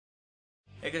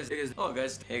oh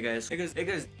guys, hey guys, hey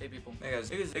people,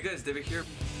 hey guys, David here.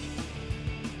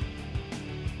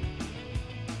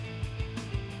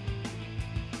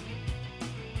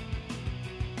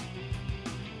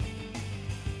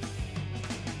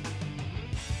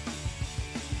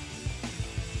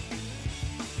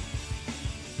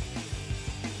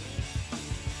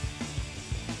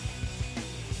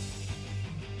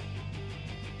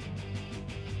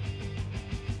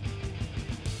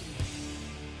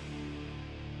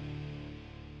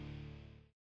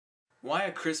 Why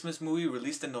a Christmas movie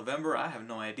released in November? I have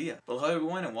no idea. But hello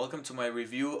everyone and welcome to my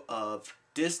review of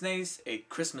Disney's A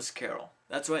Christmas Carol.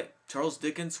 That's right, Charles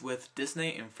Dickens with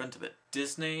Disney in front of it.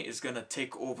 Disney is gonna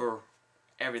take over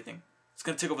everything. It's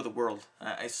gonna take over the world.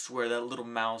 I swear that little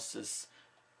mouse is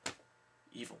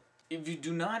evil. If you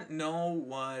do not know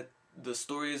what the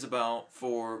story is about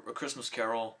for A Christmas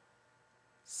Carol,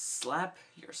 slap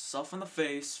yourself in the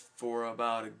face for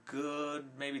about a good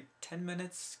maybe 10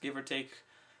 minutes, give or take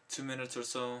 2 minutes or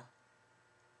so.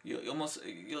 You'll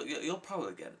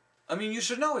probably get it. I mean, you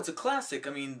should know it's a classic. I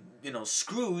mean, you know,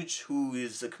 Scrooge, who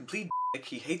is a complete dick,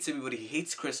 he hates everybody, he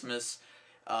hates Christmas,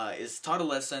 is taught a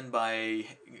lesson by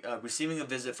receiving a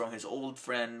visit from his old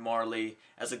friend Marley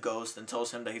as a ghost, and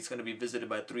tells him that he's going to be visited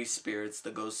by 3 spirits,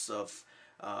 the ghosts of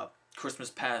Christmas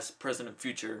past, present, and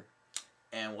future,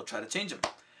 and will try to change him.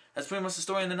 That's pretty much the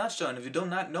story in a nutshell, and if you do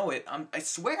not know it, I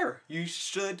swear you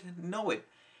should know it.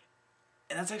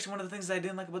 And that's actually one of the things that I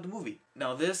didn't like about the movie.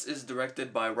 Now, this is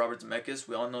directed by Robert Zemeckis.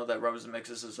 We all know that Robert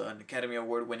Zemeckis is an Academy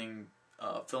Award-winning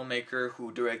filmmaker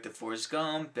who directed Forrest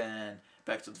Gump and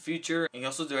Back to the Future. And he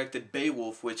also directed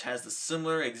Beowulf, which has the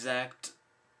similar exact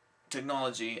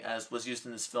technology as was used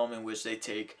in this film, in which they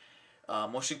take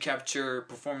motion capture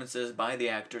performances by the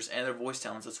actors and their voice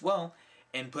talents as well,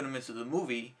 and put them into the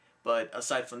movie. But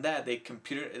aside from that, they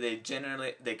computer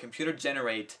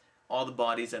generate all the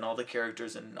bodies and all the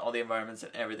characters and all the environments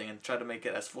and everything, and try to make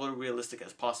it as fully realistic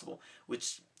as possible,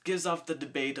 which gives off the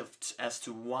debate as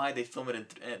to why they film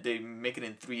it they make it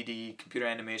in 3D computer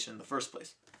animation in the first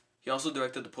place. He also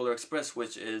directed The Polar Express,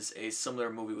 which is a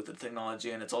similar movie with the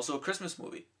technology, and it's also a Christmas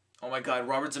movie. Oh my god,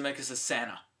 Robert Zemeckis is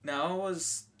Santa. Now, I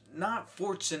was not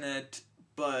fortunate,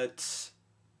 but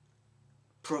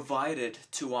provided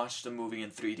to watch the movie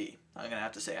in 3D. I'm gonna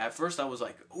have to say, at first I was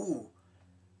like, ooh,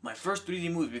 my first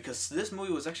 3D movie, because this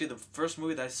movie was actually the first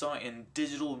movie that I saw in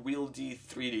digital real D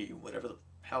 3D, whatever the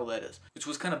hell that is. Which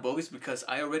was kind of bogus because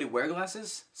I already wear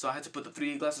glasses, so I had to put the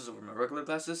 3D glasses over my regular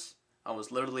glasses. I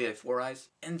was literally at 4 eyes.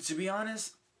 And to be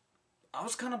honest, I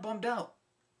was kind of bummed out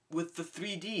with the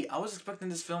 3D. I was expecting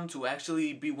this film to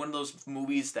actually be one of those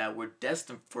movies that were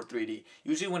destined for 3D.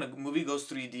 Usually when a movie goes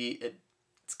 3D,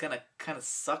 it's gonna kind of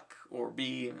suck or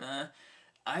be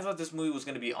I thought this movie was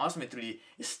going to be awesome in 3D.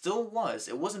 It still was.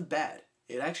 It wasn't bad.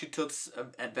 It actually took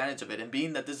advantage of it. And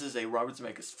being that this is a Robert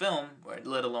Zemeckis film, or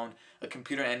let alone a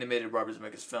computer-animated Robert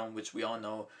Zemeckis film, which we all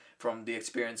know from the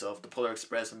experience of The Polar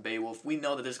Express and Beowulf, we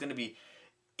know that there's going to be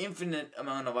infinite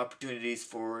amount of opportunities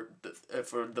for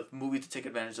the movie to take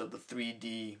advantage of the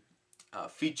 3D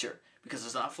feature. Because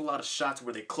there's an awful lot of shots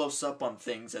where they close up on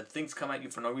things, and things come at you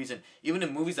for no reason. Even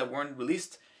in movies that weren't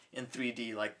released in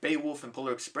 3D, like Beowulf and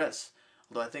Polar Express.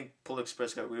 Although I think Polar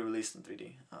Express got re-released in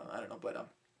 3D. I don't know, but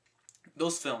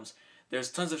those films, there's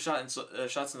tons of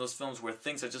shots in those films where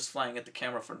things are just flying at the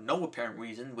camera for no apparent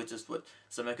reason, which is what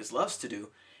Zemeckis loves to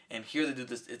do. And here they do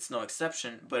this, it's no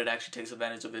exception, but it actually takes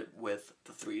advantage of it with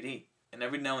the 3D. And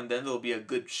every now and then there'll be a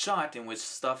good shot in which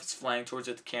stuff is flying towards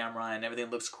the camera and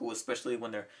everything looks cool, especially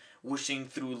when they're whooshing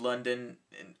through London,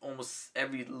 and almost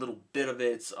every little bit of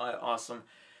it's awesome.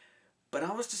 But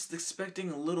I was just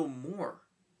expecting a little more.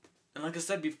 And like I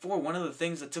said before, one of the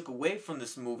things that took away from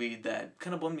this movie that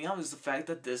kind of bummed me out is the fact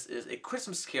that this is a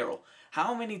Christmas Carol.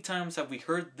 How many times have we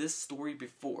heard this story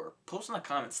before? Post in the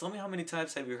comments. Tell me how many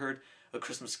times have you heard A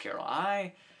Christmas Carol.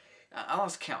 I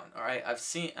lost count, alright? I've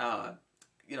seen,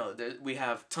 you know, we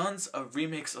have tons of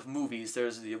remakes of movies.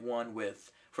 There's the one with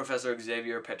Professor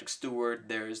Xavier, Patrick Stewart.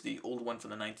 There's the old one from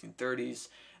the 1930s.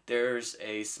 There's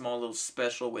a small little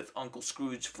special with Uncle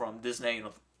Scrooge from Disney, you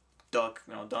know, Duck,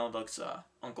 you know, Donald Duck's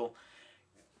uncle.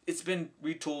 It's been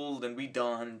retooled and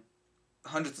redone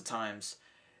hundreds of times,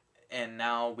 and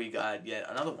now we got yet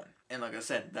another one. And like I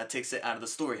said, that takes it out of the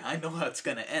story. I know how it's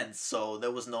gonna end, so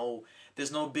there's no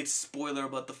big spoiler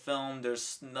about the film.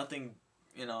 There's nothing,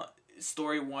 you know,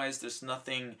 story-wise, there's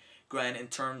nothing grand in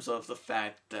terms of the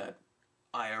fact that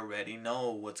I already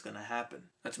know what's gonna happen.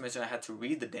 Not to mention I had to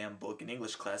read the damn book in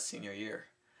English class senior year.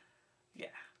 Yeah.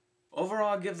 Overall,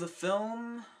 I'll give the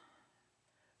film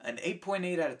an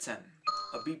 8.8 out of 10,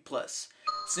 a B+,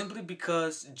 simply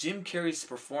because Jim Carrey's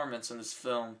performance in this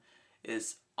film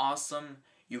is awesome.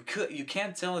 You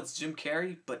can't tell it's Jim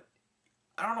Carrey, but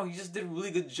I don't know, he just did a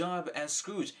really good job as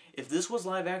Scrooge. If this was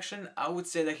live action, I would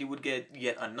say that he would get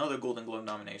yet another Golden Globe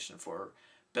nomination for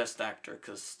Best Actor,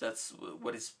 because that's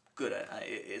what he's good at.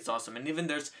 It's awesome. And even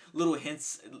there's little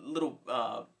hints, little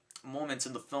moments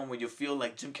in the film where you feel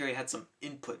like Jim Carrey had some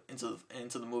input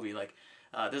into the movie. Like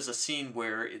there's a scene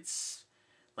where it's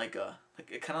like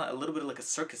kind of a little bit like a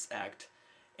circus act,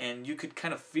 and you could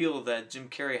kind of feel that Jim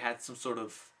Carrey had some sort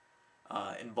of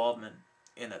involvement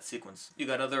in that sequence. You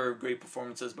got other great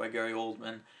performances by Gary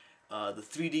Oldman. The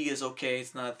 3D is okay.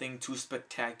 It's nothing too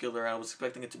spectacular. I was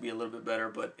expecting it to be a little bit better,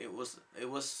 but it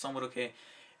was somewhat okay.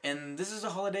 And this is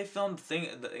a holiday film.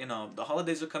 The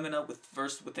holidays are coming up with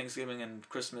Thanksgiving and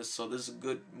Christmas, so this is a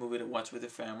good movie to watch with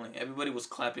your family. Everybody was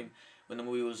clapping when the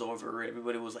movie was over.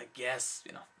 Everybody was like, yes,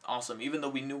 awesome. Even though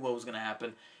we knew what was going to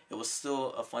happen, it was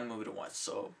still a fun movie to watch.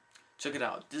 So check it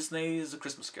out. Disney's A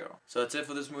Christmas Carol. So that's it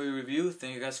for this movie review.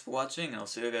 Thank you guys for watching, and I'll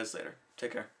see you guys later.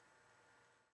 Take care.